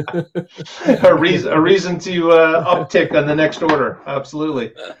 a reason to uptick on the next order.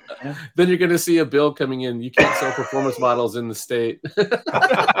 Absolutely. Then you're going to see a bill coming in. You can't sell performance models in the state.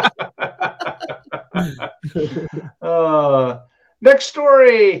 Next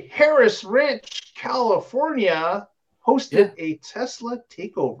story. Harris Ranch, California hosted a Tesla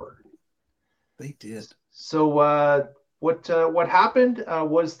takeover. They did. So what happened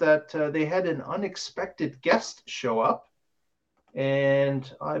was that they had an unexpected guest show up,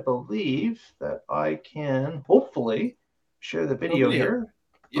 and I believe that I can hopefully share the video here.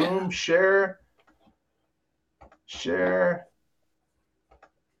 Yeah. Boom, share.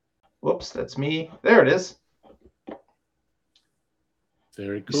 Whoops, that's me. There it is.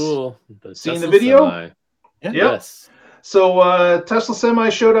 Very cool. Seeing the video? Semi. Yeah. Yes. So Tesla Semi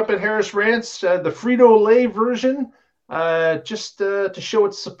showed up at Harris Ranch, the Frito-Lay version, just to show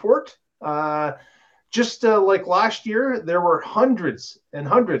its support. Like last year, there were hundreds and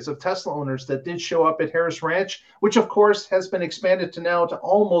hundreds of Tesla owners that did show up at Harris Ranch, which of course has been expanded to now to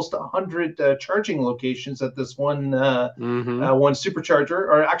almost 100 charging locations at this one supercharger.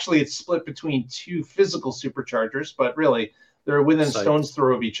 Or actually, it's split between two physical superchargers, but really they're within stone's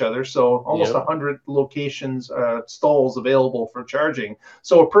throw of each other. So almost 100 locations, stalls available for charging.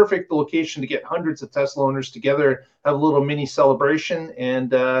 So a perfect location to get hundreds of Tesla owners together, have a little mini celebration,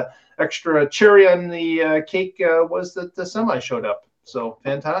 and extra cherry on the cake was that the Semi showed up. So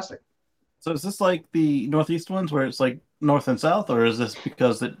fantastic. So is this like the Northeast ones where it's like north and south, or is this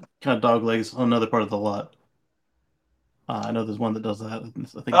because it kind of doglegs on another part of the lot? I know there's one that does that.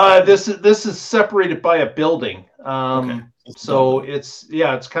 I think this is separated by a building. Okay. So it's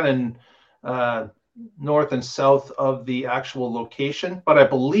kind of north and south of the actual location, but I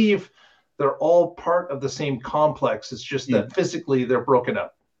believe they're all part of the same complex. It's just that physically they're broken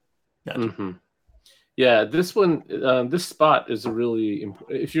up. Gotcha. Mm-hmm. Yeah, this one, this spot is a really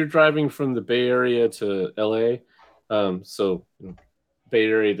if you're driving from the Bay Area to LA, so Bay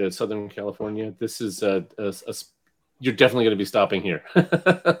Area to Southern California, this is you're definitely going to be stopping here.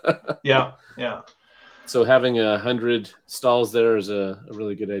 Yeah. So having 100 stalls there is a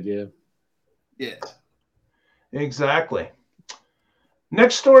really good idea. Yeah, exactly.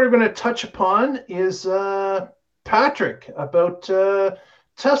 Next story we're going to touch upon is Patrick, about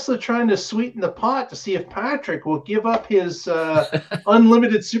Tesla trying to sweeten the pot to see if Patrick will give up his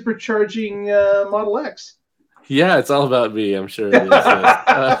unlimited supercharging Model X. Yeah, it's all about me. I'm sure it is.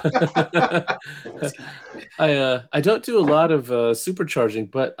 I don't do a lot of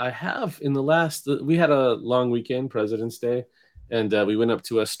supercharging, but I have in the last. We had a long weekend, President's Day, and we went up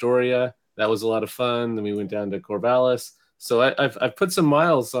to Astoria. That was a lot of fun. Then we went down to Corvallis. So I've put some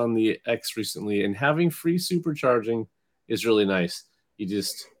miles on the X recently, and having free supercharging is really nice. You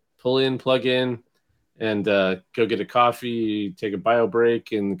just pull in, plug in, and go get a coffee, take a bio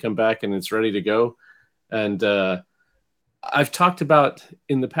break, and come back, and it's ready to go. And I've talked about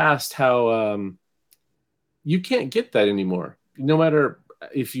in the past how you can't get that anymore. No matter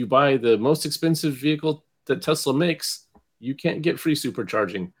if you buy the most expensive vehicle that Tesla makes, you can't get free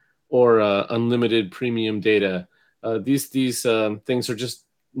supercharging or unlimited premium data. These things are just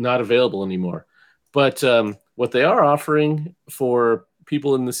not available anymore. But what they are offering for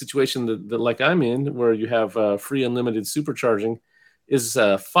people in the situation that like I'm in, where you have free unlimited supercharging, is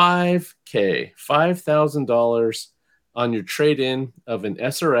 $5,000 on your trade-in of an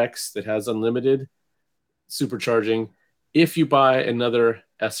SRX that has unlimited supercharging if you buy another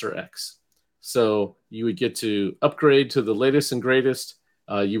SRX. So you would get to upgrade to the latest and greatest.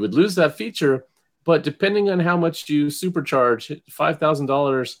 You would lose that feature, but depending on how much you supercharge,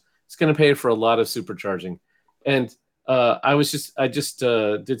 $5,000 is going to pay for a lot of supercharging. And I just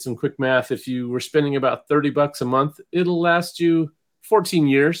did some quick math. If you were spending about $30 a month, it'll last you 14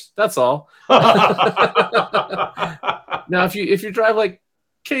 years. That's all. Now, if you drive like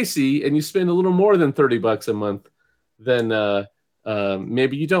Casey and you spend a little more than $30 a month, then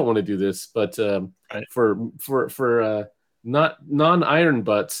maybe you don't want to do this. But right. for not non-iron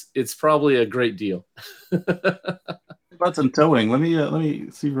butts, it's probably a great deal. Butts and towing. Let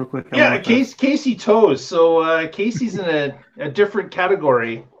me see real quick. Yeah, Casey tows. So Casey's in a different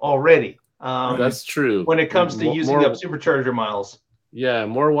category already. That's true. When it comes to using up supercharger miles. Yeah,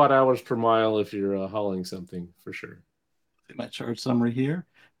 more watt hours per mile if you're hauling something, for sure. My charge summary here,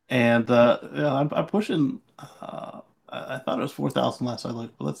 and I'm pushing. I thought it was 4,000 last I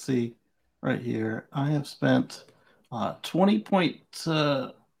looked, but let's see. Right here, I have spent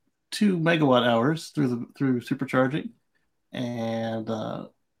 20.2 megawatt hours through supercharging, and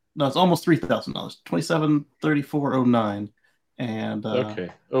no, it's almost $3,000. $27,3409, and okay,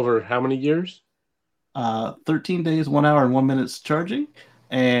 over how many years? 13 days, 1 hour, and 1 minute charging,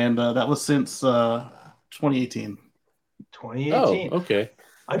 and that was since 2018. 2018. Oh, okay.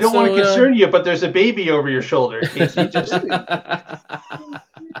 I don't want to concern you, but there's a baby over your shoulder. Casey.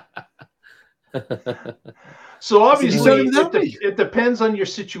 So obviously, it depends on your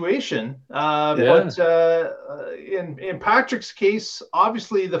situation. But in Patrick's case,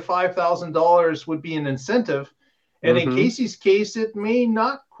 obviously the $5,000 would be an incentive. And in Casey's case, it may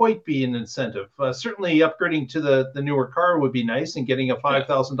not quite be an incentive. Certainly, upgrading to the newer car would be nice and getting a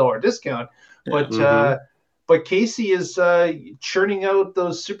 $5,000 discount. But Casey is churning out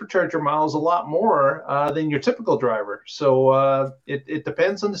those supercharger miles a lot more than your typical driver. So it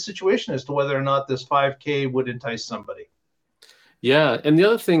depends on the situation as to whether or not this 5K would entice somebody. Yeah, and the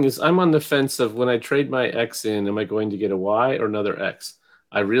other thing is I'm on the fence of when I trade my X in, am I going to get a Y or another X?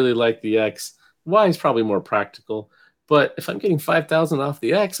 I really like the X. Y is probably more practical. But if I'm getting 5,000 off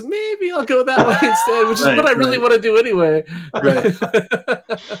the X, maybe I'll go that way instead, which is what I really want to do anyway. Right.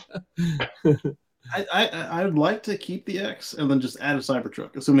 I would like to keep the X and then just add a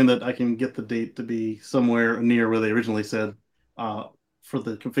Cybertruck, assuming that I can get the date to be somewhere near where they originally said for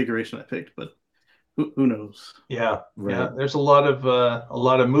the configuration I picked. But who knows? Yeah, right. Yeah. There's a lot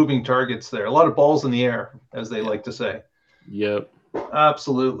of moving targets there, a lot of balls in the air, as they like to say. Yep,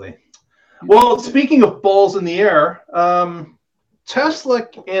 absolutely. Well, speaking of balls in the air, Tesla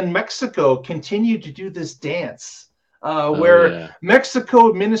and Mexico continue to do this dance. Where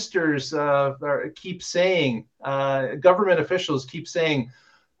Mexico ministers keep saying, government officials keep saying,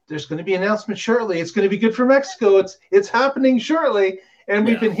 there's going to be an announcement shortly. It's going to be good for Mexico. It's happening shortly. And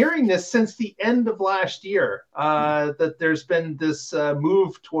we've been hearing this since the end of last year, that there's been this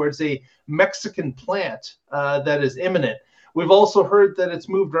move towards a Mexican plant that is imminent. We've also heard that it's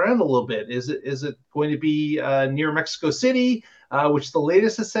moved around a little bit. Is it going to be near Mexico City, which the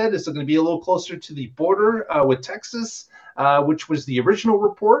latest has said is going to be a little closer to the border with Texas, which was the original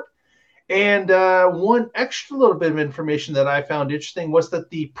report. And one extra little bit of information that I found interesting was that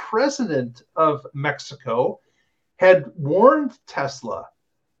the president of Mexico had warned Tesla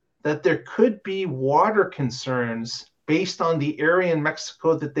that there could be water concerns based on the area in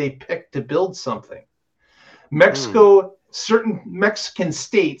Mexico that they picked to build something. Mexico, certain Mexican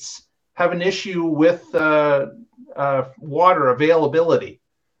states have an issue with water availability.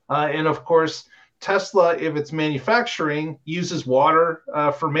 And of course, Tesla, if it's manufacturing, uses water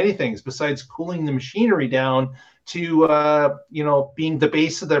for many things besides cooling the machinery down to, being the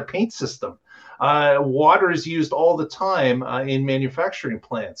base of their paint system. Water is used all the time in manufacturing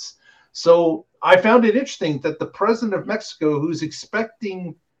plants. So I found it interesting that the president of Mexico, who's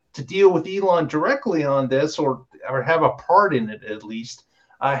expecting to deal with Elon directly on this or have a part in it at least,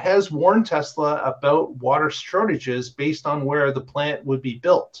 has warned Tesla about water shortages based on where the plant would be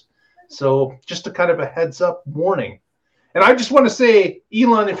built. So just a kind of a heads up warning. And I just want to say,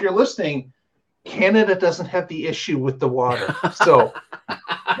 Elon, if you're listening, Canada doesn't have the issue with the water. So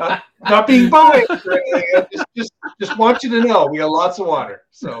not being biased or anything. Just want you to know we got lots of water.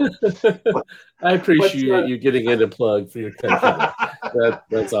 So I appreciate you getting in a plug for your country.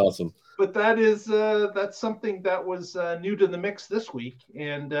 That's awesome. But that's something that was new to the mix this week.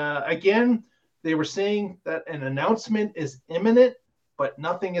 And again, they were saying that an announcement is imminent, but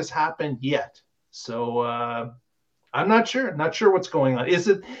nothing has happened yet. So I'm not sure. Not sure what's going on. Is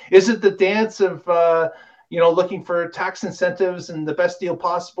it the dance of looking for tax incentives and the best deal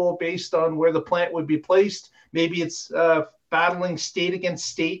possible based on where the plant would be placed? Maybe it's battling state against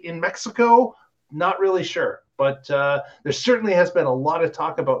state in Mexico. Not really sure. But there certainly has been a lot of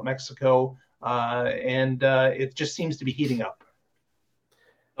talk about Mexico, and it just seems to be heating up.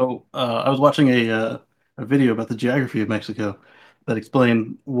 So I was watching a video about the geography of Mexico that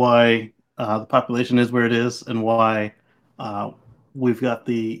explained why the population is where it is and why we've got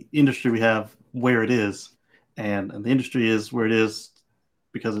the industry we have where it is. And the industry is where it is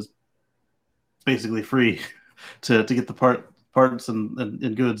because it's basically free to get the parts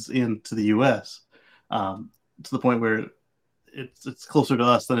and goods into the U.S. To the point where it's closer to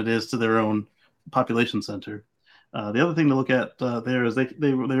us than it is to their own population center. The other thing to look at there is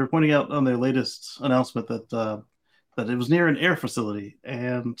they were pointing out on their latest announcement that it was near an air facility,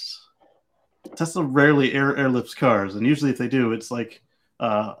 and Tesla rarely airlifts cars, and usually if they do, it's like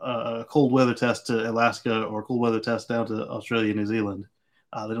a cold weather test to Alaska or a cold weather test down to Australia, New Zealand.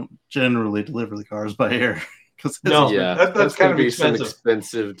 They don't generally deliver the cars by air. That's kind of expensive. Some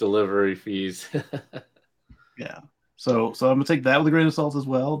expensive delivery fees. Yeah. So I'm gonna take that with a grain of salt as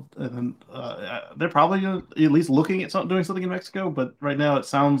well. And they're probably at least looking at doing something in Mexico. But right now, it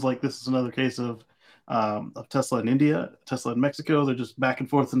sounds like this is another case of Tesla in India, Tesla in Mexico. They're just back and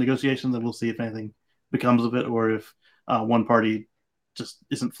forth in negotiations, and we'll see if anything becomes of it, or if one party just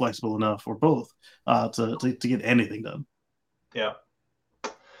isn't flexible enough, or both, to get anything done. Yeah.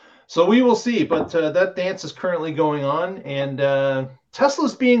 So we will see, but that dance is currently going on, and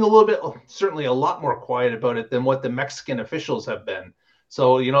Tesla's being certainly a lot more quiet about it than what the Mexican officials have been.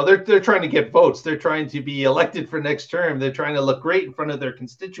 So, they're trying to get votes. They're trying to be elected for next term. They're trying to look great in front of their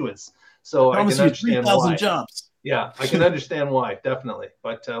constituents. So I can understand 3,000 jobs. Yeah, I can understand why, definitely.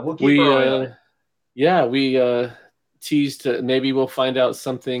 But we'll keep our eye on it. Yeah, we teased maybe we'll find out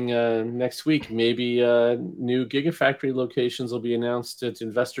something next week. Maybe new Gigafactory locations will be announced at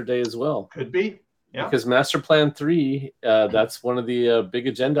Investor Day as well. Could be. Yeah. Because Master Plan 3, that's one of the big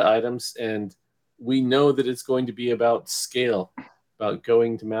agenda items, and we know that it's going to be about scale, about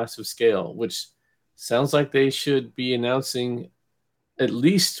going to massive scale, which sounds like they should be announcing at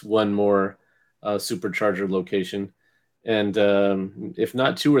least one more supercharger location, and if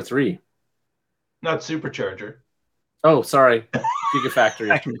not 2 or 3. Not supercharger. Oh, sorry.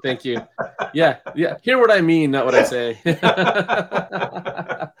 Gigafactory. Thank you. Yeah. Hear what I mean, not what I say.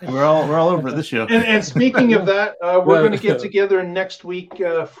 We're all over this show. And speaking of that, we're going to get together next week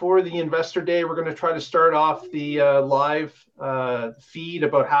for the Investor Day. We're going to try to start off the live feed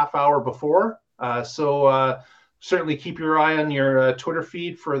about half hour before. So certainly keep your eye on your Twitter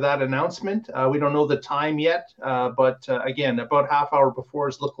feed for that announcement. We don't know the time yet, but again, about half hour before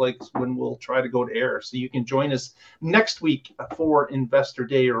is look like when we'll try to go to air. So you can join us next week for Investor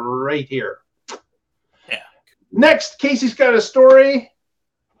Day right here. Yeah. Next, Casey's got a story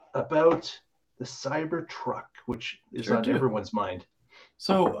about the Cybertruck, which is on everyone's mind.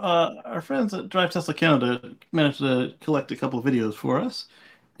 So our friends at Drive Tesla Canada managed to collect a couple of videos for us,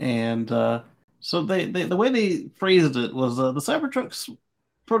 and so they the way they phrased it was the Cybertruck's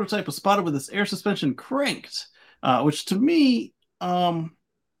prototype was spotted with its air suspension cranked, which to me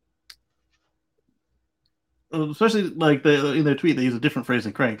especially like in their tweet, they use a different phrase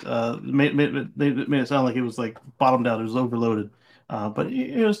than cranked. Made it sound like it was like bottomed out, it was overloaded. But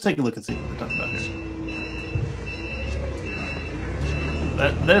let's take a look and see what they're talking about here.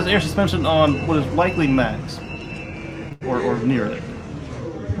 That is air suspension on what is likely max, or near it.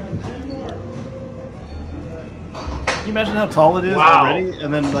 Can you imagine how tall it is already,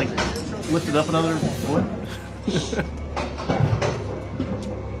 and then like lift it up another foot?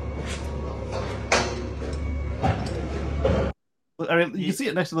 I mean, you can see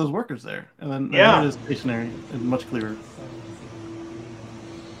it next to those workers there, and then it is stationary and much clearer.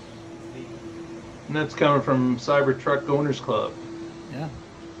 And that's coming from Cybertruck Owners Club. Yeah.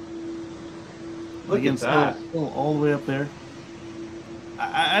 Look at that. Still all the way up there.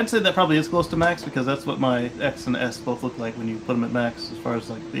 I'd say that probably is close to max, because that's what my X and S both look like when you put them at max, as far as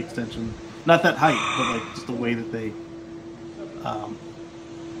like the extension. Not that height, but like just the way that they,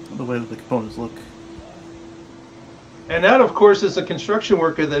 the components look. And that, of course, is a construction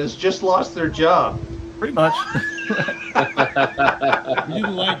worker that has just lost their job. Pretty much. We do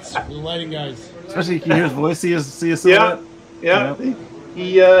the lights, the lighting guys. Especially if you hear his voice, see his silhouette. Yeah.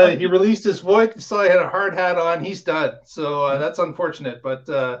 He released his voice, saw he had a hard hat on. He's done. So that's unfortunate, but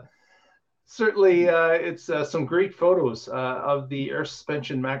certainly it's some great photos of the air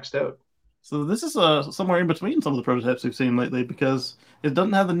suspension maxed out. So this is somewhere in between some of the prototypes we've seen lately, because it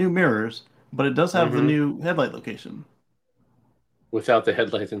doesn't have the new mirrors, but it does have the new headlight location. Without the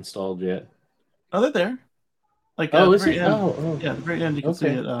headlights installed yet. Oh, they're there. Like is it? Yeah, at the very end you can see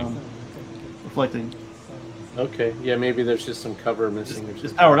it reflecting. Okay, yeah, maybe there's just some cover missing.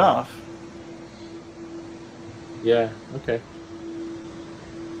 It's powered off. Yeah, okay.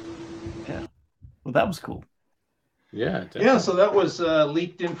 Yeah. Well, that was cool. Yeah, definitely. Yeah, so that was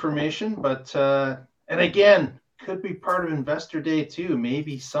leaked information, but and again, could be part of Investor Day too.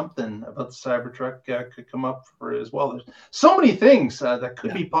 Maybe something about the Cybertruck could come up for as well. There's so many things that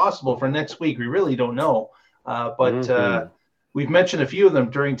could be possible for next week. We really don't know, but we've mentioned a few of them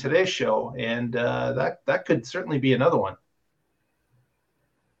during today's show, and that could certainly be another one.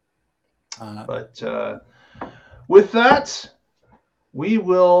 But with that, we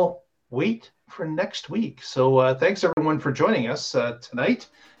will wait for next week. So thanks everyone for joining us tonight.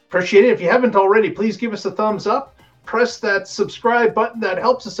 Appreciate it. If you haven't already, please give us a thumbs up. Press that subscribe button. That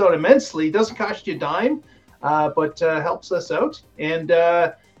helps us out immensely. It doesn't cost you a dime, but helps us out. And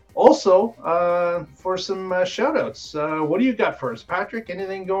also, for some shout outs, what do you got for us, Patrick?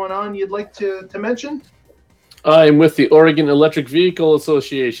 Anything going on you'd like to mention? I'm with the Oregon Electric Vehicle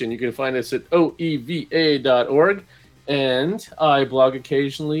Association. You can find us at oeva.org. And I blog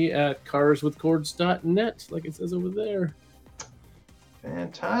occasionally at carswithcords.net, like it says over there.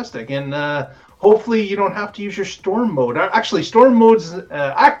 Fantastic. And hopefully you don't have to use your storm mode. Actually, storm mode's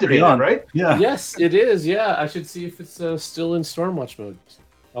activated, right? Yeah. Yes, it is. Yeah, I should see if it's still in Stormwatch mode.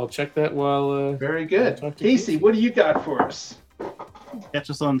 I'll check that while... Very good. Casey, what do you got for us? Catch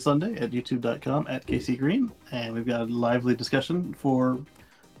us on Sunday at youtube.com at Casey Green. And we've got a lively discussion for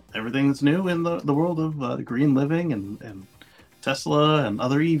everything that's new in the world of green living and Tesla and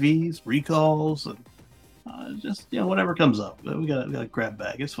other EVs, recalls, and just whatever comes up. We got a grab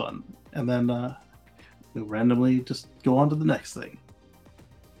bag. It's fun, and then we'll randomly just go on to the next thing.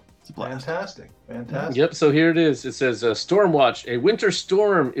 It's a blast. Fantastic. Yep. So here it is. It says Stormwatch. A winter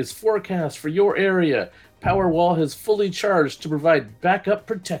storm is forecast for your area. Powerwall has fully charged to provide backup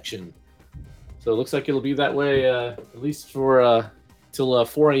protection. So it looks like it'll be that way at least for till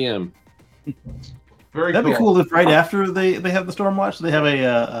 4 a.m. That'd be cool if right after they have the Stormwatch, they have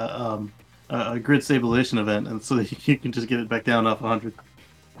a grid stabilization event, and so that you can just get it back down off 100.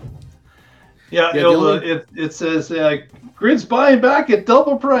 Yeah, it says grid's buying back at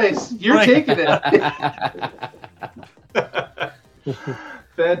double price. You're taking it.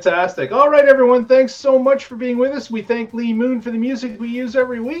 Fantastic. All right, everyone. Thanks so much for being with us. We thank Lee Moon for the music we use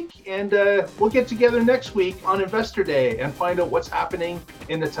every week. And we'll get together next week on Investor Day and find out what's happening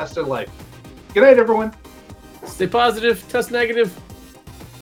in the Tesla life. Good night, everyone. Stay positive, test negative.